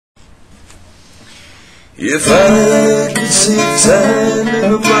If I could save time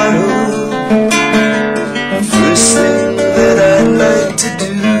in a bottle, the first thing that I'd like to do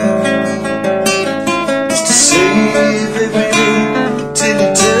is to save every day till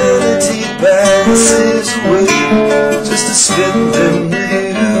eternity passes away, just to spend them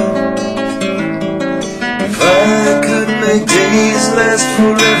with you. If I could make days last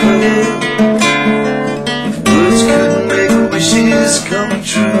forever, if words could make wishes come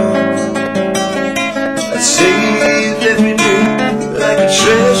true, I'd save every day like a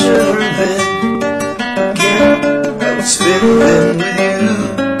treasure, and then again I would spend them with you.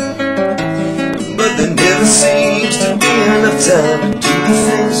 But there never seems to be enough time to do the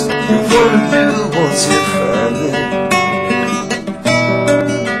things you want to do once you find them.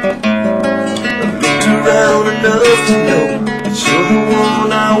 I've looked around enough to know that you're the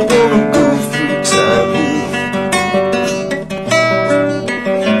one I want to go through time with.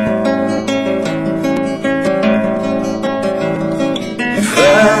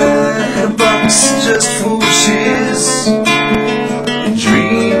 Just for wishes,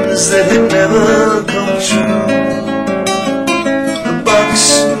 dreams that had never come true. The box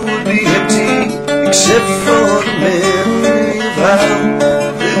would be empty except for